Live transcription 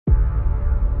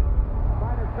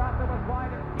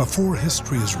Before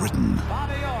history is written,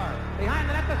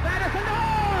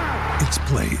 it's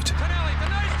played.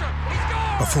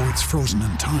 Before it's frozen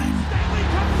in time,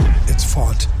 it's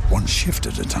fought one shift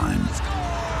at a time.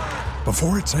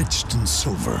 Before it's etched in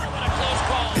silver,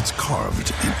 it's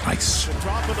carved in ice.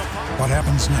 What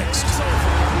happens next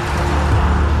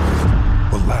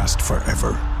will last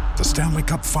forever. The Stanley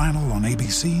Cup Final on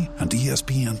ABC and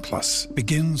ESPN Plus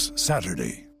begins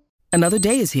Saturday. Another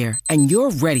day is here, and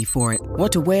you're ready for it.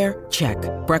 What to wear? Check.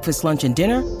 Breakfast, lunch, and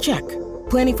dinner? Check.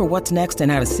 Planning for what's next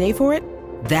and how to save for it?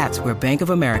 That's where Bank of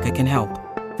America can help.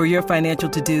 For your financial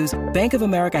to-dos, Bank of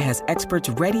America has experts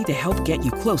ready to help get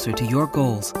you closer to your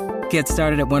goals. Get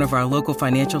started at one of our local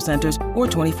financial centers or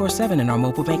 24/7 in our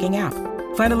mobile banking app.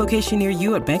 Find a location near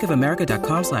you at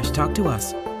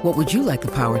bankofamerica.com/talktous. What would you like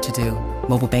the power to do?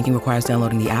 Mobile banking requires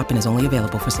downloading the app and is only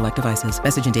available for select devices.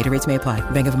 Message and data rates may apply.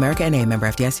 Bank of America N.A., member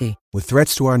FDIC. With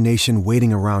threats to our nation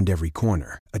waiting around every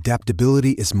corner,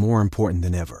 adaptability is more important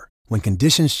than ever. When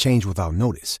conditions change without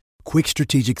notice, quick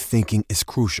strategic thinking is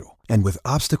crucial. And with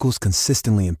obstacles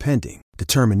consistently impending,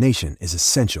 determination is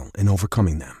essential in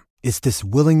overcoming them. It's this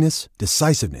willingness,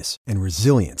 decisiveness, and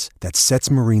resilience that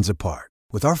sets Marines apart.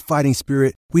 With our fighting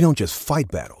spirit, we don't just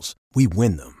fight battles, we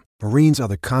win them. Marines are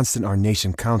the constant our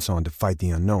nation counts on to fight the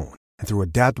unknown. And through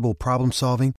adaptable problem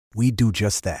solving, we do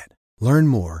just that. Learn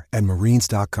more at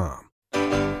marines.com.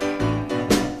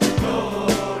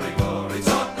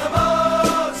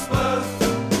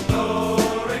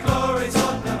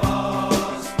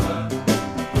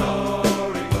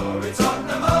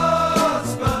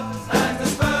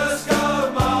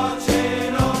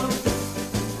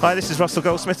 Hi, this is Russell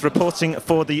Goldsmith reporting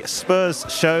for the Spurs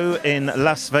show in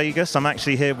Las Vegas. I'm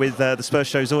actually here with the Spurs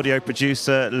show's audio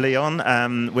producer,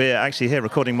 Leon. We're actually here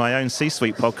recording my own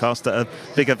C-Suite podcast at a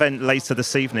big event later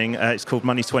this evening. It's called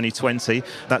Money 2020.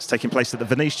 That's taking place at the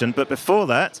Venetian. But before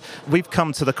that, we've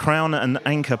come to the Crown and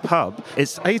Anchor pub.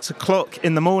 It's 8 o'clock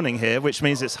in the morning here, which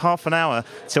means it's half an hour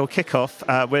till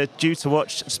kickoff. We're due to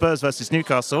watch Spurs versus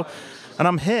Newcastle. And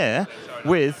I'm here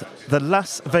with the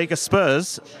Las Vegas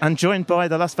Spurs and joined by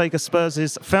the Las Vegas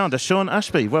Spurs' founder, Sean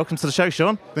Ashby. Welcome to the show,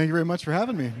 Sean. Thank you very much for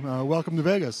having me. Welcome to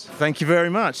Vegas. Thank you very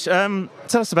much. Tell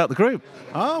us about the group.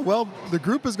 Well, the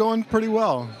group is going pretty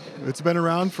well. It's been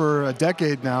around for a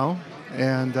decade now.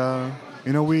 And,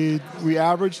 we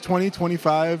average 20,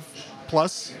 25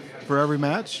 plus for every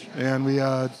match. And we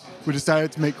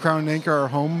decided to make Crown and Anchor our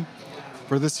home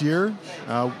for this year.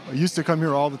 I used to come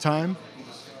here all the time.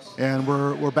 And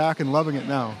we're back and loving it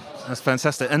now. That's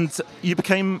fantastic. And you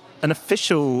became an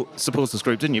official supporters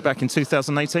group, didn't you, back in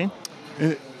 2018?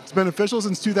 It's been official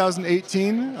since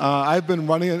 2018. I've been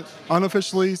running it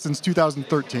unofficially since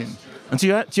 2013. And do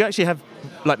you actually have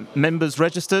members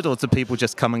registered, or do people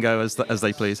just come and go as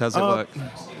they please? How does it work?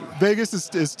 Vegas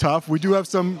is tough. We do have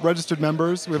some registered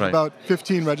members. We have about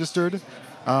 15 registered.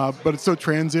 But it's so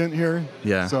transient here.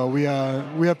 Yeah. So we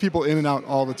have people in and out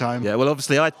all the time. Yeah. Well,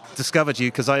 obviously, I discovered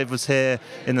you because I was here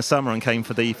in the summer and came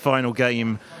for the final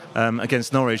game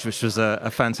against Norwich, which was a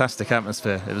fantastic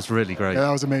atmosphere. It was really great. Yeah,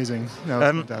 that was amazing. That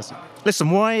was fantastic. Listen,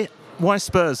 why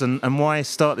Spurs and why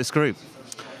start this group?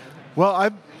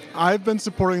 Well, I've been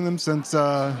supporting them since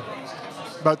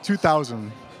about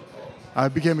 2000. I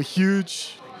became a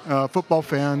huge football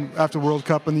fan after World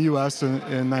Cup in the U.S.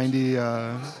 in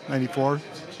 94,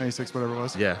 96, whatever it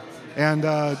was. Yeah. And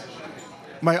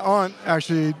my aunt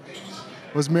actually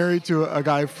was married to a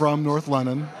guy from North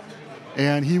London,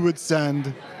 and he would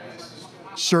send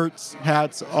shirts,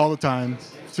 hats all the time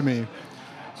to me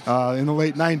in the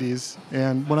late 90s.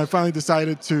 And when I finally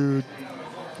decided to,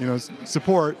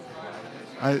 support,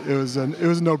 it was a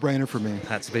no-brainer for me.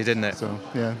 Had to be, didn't it? So,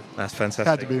 yeah. That's fantastic.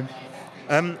 Had to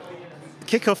be.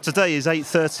 Kickoff today is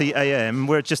 8:30 a.m.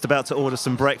 We're just about to order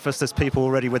some breakfast. There's people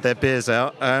already with their beers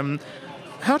out.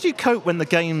 How do you cope when the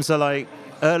games are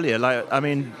earlier?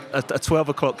 A 12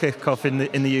 o'clock kickoff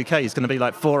in the UK is going to be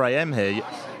 4 a.m. here.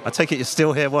 I take it you're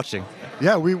still here watching.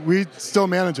 Yeah, we still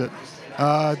manage it.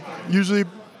 Usually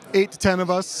 8 to 10 of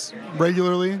us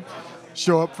regularly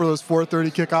show up for those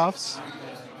 4:30 kickoffs.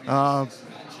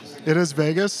 It is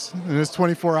Vegas, and it's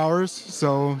 24 hours,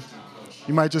 so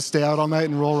you might just stay out all night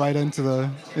and roll right into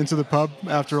the pub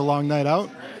after a long night out.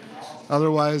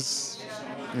 Otherwise,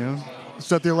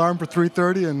 set the alarm for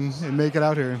 3:30 and make it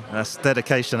out here. That's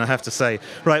dedication, I have to say.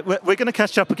 Right, we're going to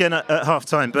catch up again at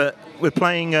half-time, but we're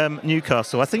playing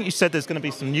Newcastle. I think you said there's going to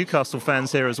be some Newcastle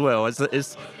fans here as well.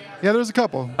 Yeah, there's a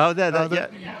couple. Oh,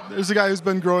 There's a guy who's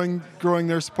been growing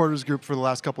their supporters group for the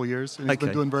last couple of years, and he's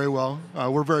been doing very well.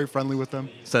 We're very friendly with them.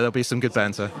 So there'll be some good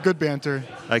banter. Good banter.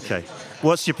 Okay.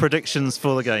 What's your predictions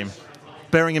for the game?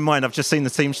 bearing in mind I've just seen the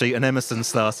team sheet and Emerson's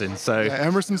starting. So yeah,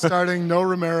 Emerson starting, no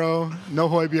Romero, no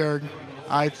Højbjerg.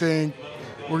 I think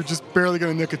we're just barely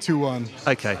going to nick a 2-1.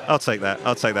 Okay, I'll take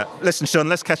that. Listen, Sean,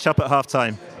 let's catch up at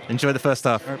halftime. Enjoy the first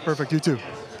half. All right, perfect. You too.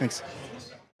 Thanks.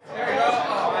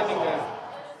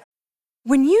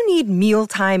 When you need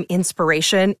mealtime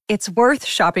inspiration, it's worth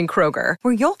shopping Kroger,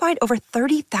 where you'll find over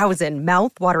 30,000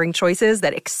 mouth-watering choices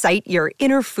that excite your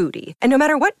inner foodie. And no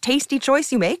matter what tasty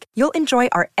choice you make, you'll enjoy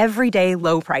our everyday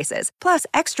low prices, plus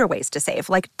extra ways to save,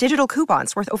 like digital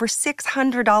coupons worth over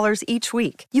 $600 each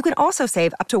week. You can also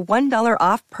save up to $1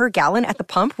 off per gallon at the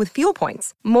pump with fuel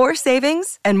points. More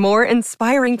savings and more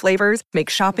inspiring flavors make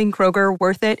shopping Kroger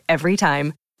worth it every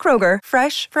time. Kroger,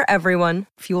 fresh for everyone.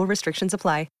 Fuel restrictions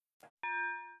apply.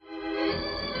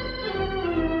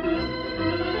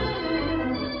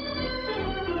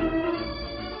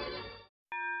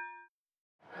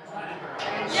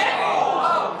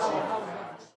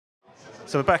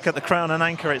 So we're back at the Crown and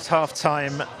Anchor. It's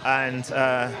half-time, and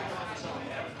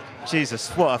Jesus,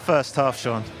 what a first half,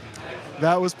 Sean.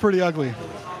 That was pretty ugly.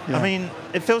 Yeah. I mean,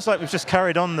 it feels like we've just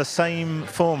carried on the same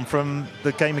form from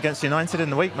the game against United in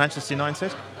the week, Manchester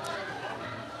United.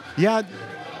 Yeah,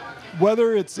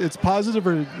 whether it's positive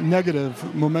or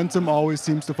negative, momentum always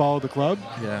seems to follow the club.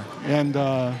 Yeah. And,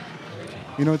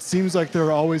 it seems like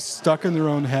they're always stuck in their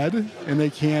own head, and they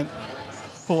can't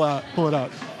pull it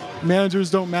out. Managers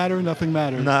don't matter, nothing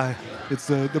matters. No. It's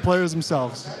the players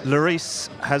themselves. Lloris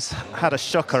has had a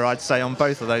shocker, I'd say, on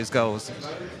both of those goals.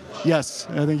 Yes,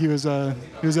 I think he was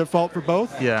at fault for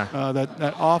both. Yeah.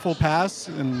 That awful pass,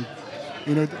 and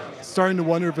starting to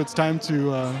wonder if it's time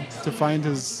to find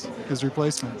his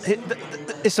replacement.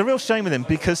 It's a real shame with him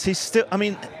because he's still. I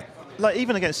mean, like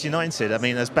even against United, I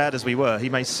mean, as bad as we were, he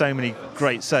made so many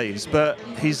great saves, but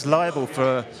he's liable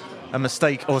for a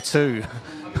mistake or two.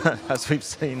 As we've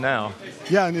seen now.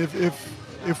 Yeah, and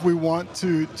if we want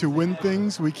to win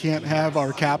things, we can't have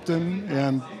our captain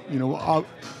and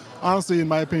honestly, in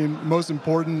my opinion, most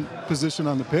important position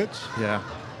on the pitch. Yeah.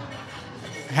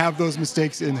 Have those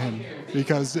mistakes in him,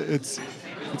 because it's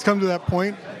come to that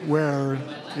point where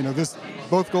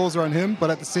both goals are on him, but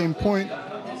at the same point,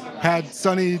 had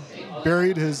Sonny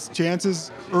buried his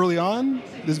chances early on,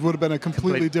 this would have been a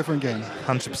completely different game.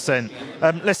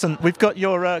 100%. Listen, we've got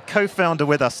your co-founder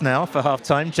with us now for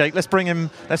halftime, Jake. Let's bring him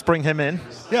in.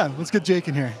 Yeah, let's get Jake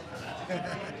in here.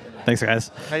 Thanks, guys.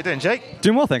 How you doing, Jake?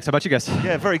 Doing well, thanks. How about you guys?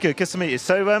 Yeah, very good. Good to meet you.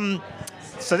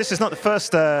 So this is not the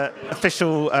first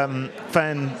official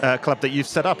fan club that you've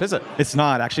set up, is it? It's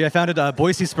not, actually. I founded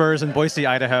Boise Spurs in Boise,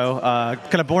 Idaho.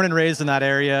 Kind of born and raised in that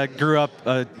area. Grew up,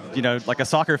 like a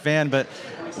soccer fan, but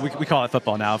we call it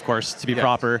football now, of course, to be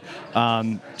proper.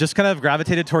 Just kind of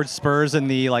gravitated towards Spurs in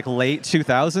the late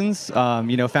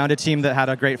 2000s. Found a team that had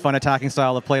a great fun attacking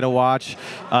style of play to watch.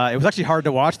 It was actually hard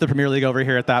to watch the Premier League over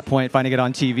here at that point, finding it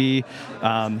on TV.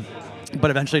 But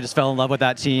eventually just fell in love with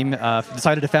that team.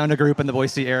 Decided to found a group in the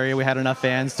Boise area. We had enough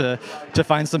fans to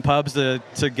find some pubs to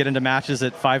get into matches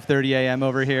at 5:30 a.m.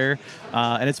 over here.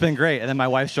 And it's been great. And then my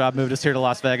wife's job moved us here to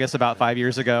Las Vegas about 5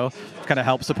 years ago. Kind of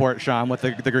helped support Sean with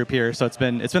the group here. So it's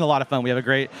been a lot of fun. We have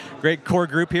a great core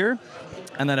group here.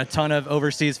 And then a ton of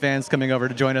overseas fans coming over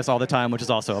to join us all the time, which is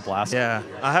also a blast. Yeah,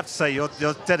 I have to say your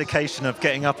dedication of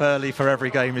getting up early for every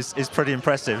game is pretty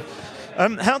impressive.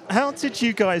 How did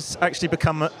you guys actually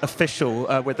become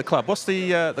official with the club? What's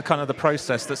the kind of the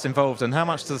process that's involved, and how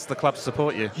much does the club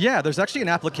support you? Yeah, there's actually an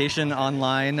application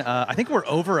online. I think we're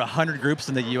over 100 groups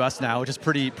in the U.S. now, which is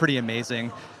pretty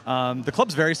amazing. The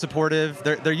club's very supportive.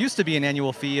 There used to be an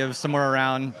annual fee of somewhere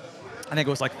around, I think it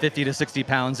was like 50 to 60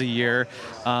 pounds a year.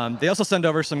 They also send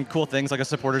over some cool things like a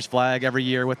supporter's flag every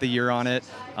year with the year on it,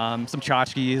 some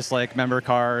tchotchkes like member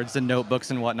cards and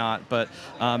notebooks and whatnot. But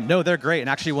no, they're great. And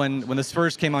actually when the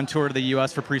Spurs came on tour to the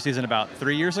U.S. for preseason about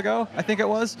 3 years ago, I think it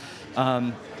was,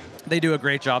 they do a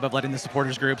great job of letting the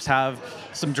supporters groups have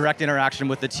some direct interaction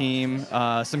with the team.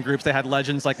 Some groups, they had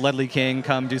legends like Ledley King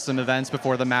come do some events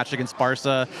before the match against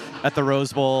Barca at the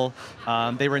Rose Bowl.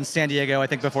 They were in San Diego, I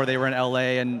think, before they were in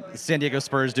LA, and San Diego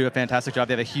Spurs do a fantastic job.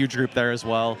 They have a huge group there as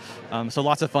well. So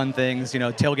lots of fun things,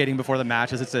 tailgating before the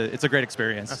matches. It's a great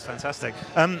experience. That's fantastic.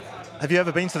 Have you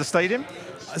ever been to the stadium?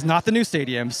 It's not the new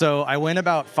stadium. So I went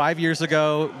about 5 years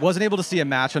ago. Wasn't able to see a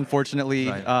match, unfortunately,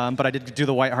 right. But I did do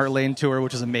the White Hart Lane tour,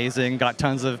 which is amazing. Got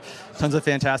tons of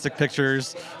fantastic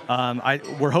pictures.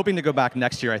 We're hoping to go back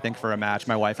next year, I think, for a match.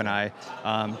 My wife and I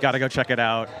got to go check it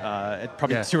out.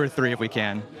 Probably 2 or 3 if we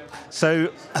can. So,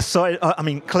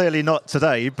 clearly not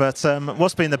today, but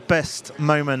what's been the best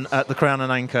moment at the Crown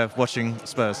and Anchor watching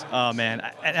Spurs? Oh, man.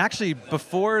 And actually,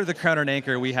 before the Crown and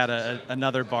Anchor, we had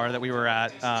another bar that we we were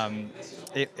at,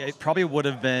 it probably would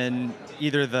have been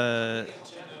either the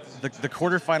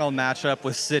quarterfinal matchup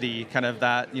with City, kind of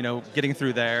that, getting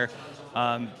through there.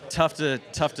 Tough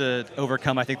to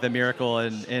overcome, I think, the miracle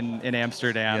in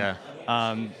Amsterdam. Yeah.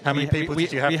 How many people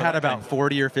did you have? We for had that about game?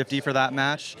 40 or 50 for that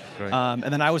match. And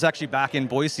then I was actually back in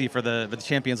Boise for the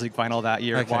Champions League final that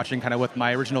year, watching kind of with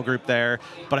my original group there.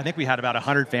 But I think we had about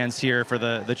 100 fans here for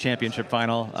the championship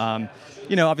final.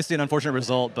 Obviously an unfortunate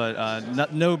result,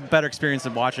 but no better experience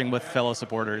than watching with fellow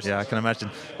supporters. Yeah, I can imagine.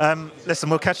 Listen,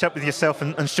 we'll catch up with yourself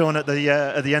and Sean at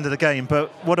the end of the game. But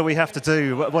what do we have to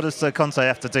do? What does Conte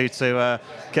have to do to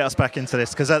get us back into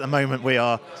this? Because at the moment we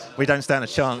don't stand a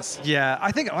chance. Yeah,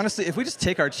 I think honestly, if we just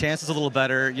take our chances a little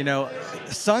better,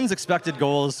 Son's expected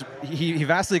goals, he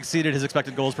vastly exceeded his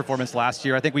expected goals performance last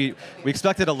year. I think we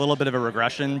expected a little bit of a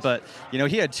regression, but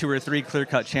he had 2 or 3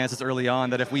 clear-cut chances early on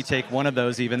that if we take one of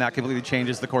those even, that completely changes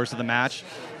the course of the match.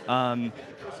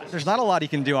 There's not a lot he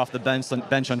can do off the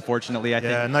bench, unfortunately. I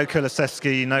think. Yeah, no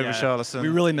Kulusevski, no Richarlison. We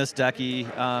really miss Decky.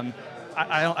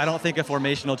 I don't think a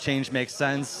formational change makes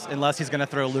sense unless he's going to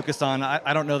throw Lucas on.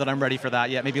 I don't know that I'm ready for that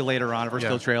yet. Maybe later on if we're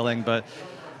still trailing, but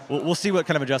we'll see what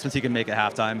kind of adjustments he can make at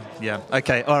halftime. Yeah.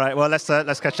 Okay. All right. Well, let's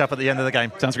catch up at the end of the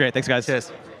game. Sounds great. Thanks, guys.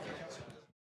 Cheers.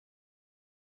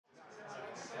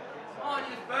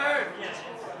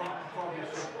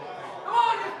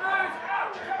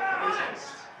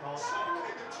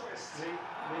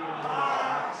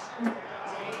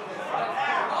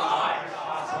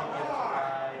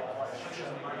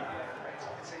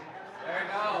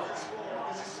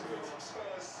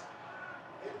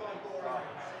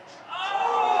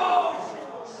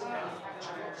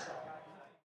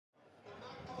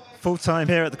 Full time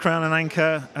here at the Crown and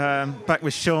Anchor. Back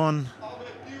with Sean.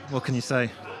 What can you say?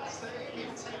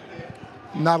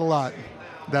 Not a lot.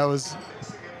 That was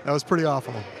pretty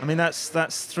awful. I mean,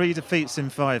 that's 3 defeats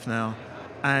in 5 now,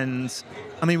 and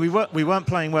I mean we weren't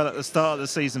playing well at the start of the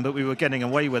season, but we were getting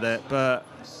away with it. But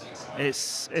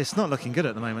it's not looking good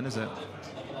at the moment, is it?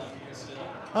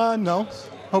 No.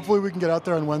 Hopefully we can get out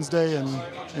there on Wednesday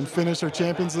and finish our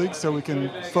Champions League so we can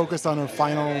focus on our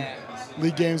final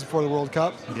league games before the World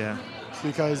Cup. Yeah.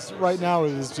 Because right now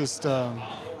it is just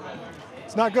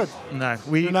it's not good. No,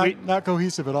 we're not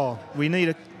cohesive at all. We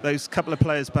need those couple of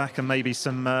players back and maybe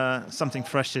something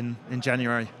fresh in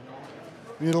January.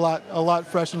 We need a lot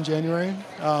fresh in January.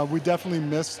 We definitely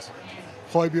missed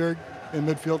Højbjerg in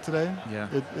midfield today. Yeah.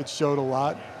 It showed a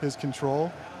lot, his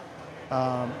control,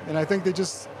 and I think they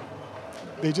just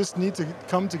need to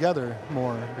come together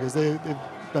more because they've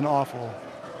been awful.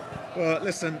 Well,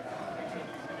 listen,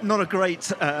 not a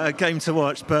great game to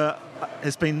watch, but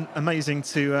it's been amazing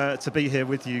to be here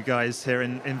with you guys here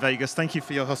in Vegas. Thank you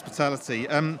for your hospitality.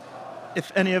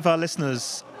 If any of our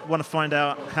listeners want to find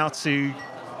out how to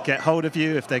get hold of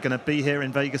you, if they're going to be here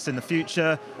in Vegas in the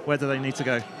future, where do they need to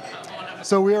go?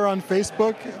 So we are on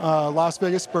Facebook, Las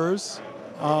Vegas Spurs,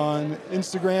 on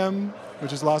Instagram,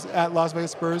 which is at Las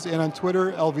Vegas Spurs, and on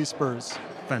Twitter, LV Spurs.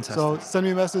 Fantastic. So send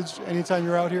me a message anytime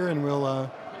you're out here, and we'll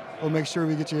make sure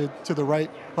we get you to the right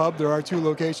pub. There are 2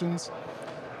 locations.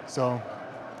 So,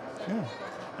 yeah.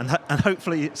 And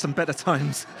hopefully some better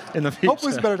times in the future.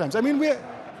 Hopefully some better times. I mean,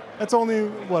 that's only,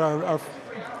 our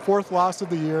 4th loss of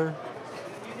the year.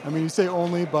 I mean, you say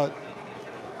only, but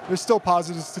there's still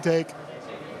positives to take.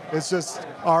 It's just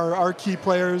our key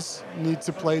players need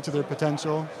to play to their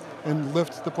potential and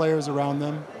lift the players around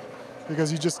them,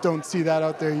 because you just don't see that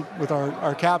out there with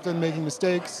our captain making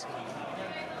mistakes.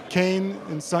 Kane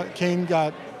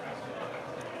got,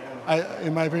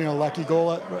 in my opinion, a lucky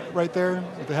goal right there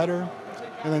with the header.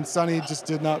 And then Sonny just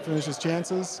did not finish his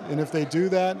chances. And if they do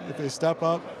that, if they step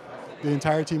up, the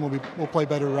entire team will play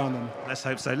better around them. Let's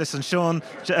hope so. Listen, Sean,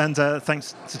 and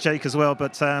thanks to Jake as well.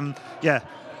 But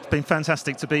it's been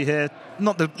fantastic to be here.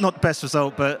 Not the best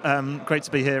result, but great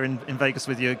to be here in Vegas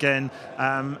with you again.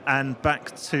 And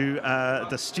back to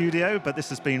the studio. But this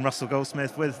has been Russell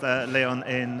Goldsmith with Leon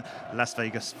in Las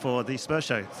Vegas for the Spurs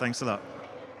Show. Thanks a lot.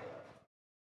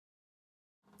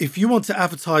 If you want to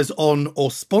advertise on or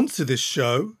sponsor this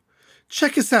show,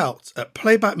 check us out at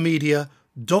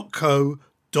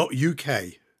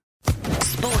playbackmedia.co.uk.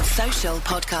 Sports Social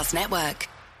Podcast Network.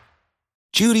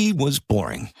 Judy was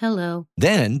boring. Hello.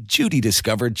 Then Judy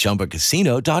discovered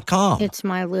ChumbaCasino.com. It's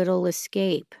my little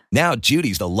escape. Now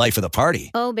Judy's the life of the party.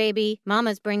 Oh, baby,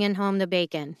 mama's bringing home the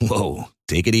bacon. Whoa,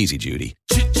 take it easy, Judy.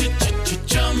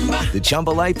 The Chumba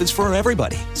life is for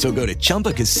everybody. So go to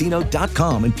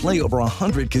ChumbaCasino.com and play over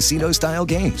 100 casino-style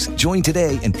games. Join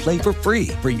today and play for free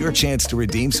for your chance to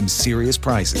redeem some serious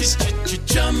prizes.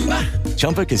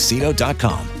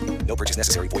 ChumbaCasino.com. No purchase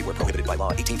necessary. Void where prohibited by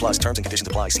law. 18+ terms and conditions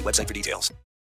apply. See website for details.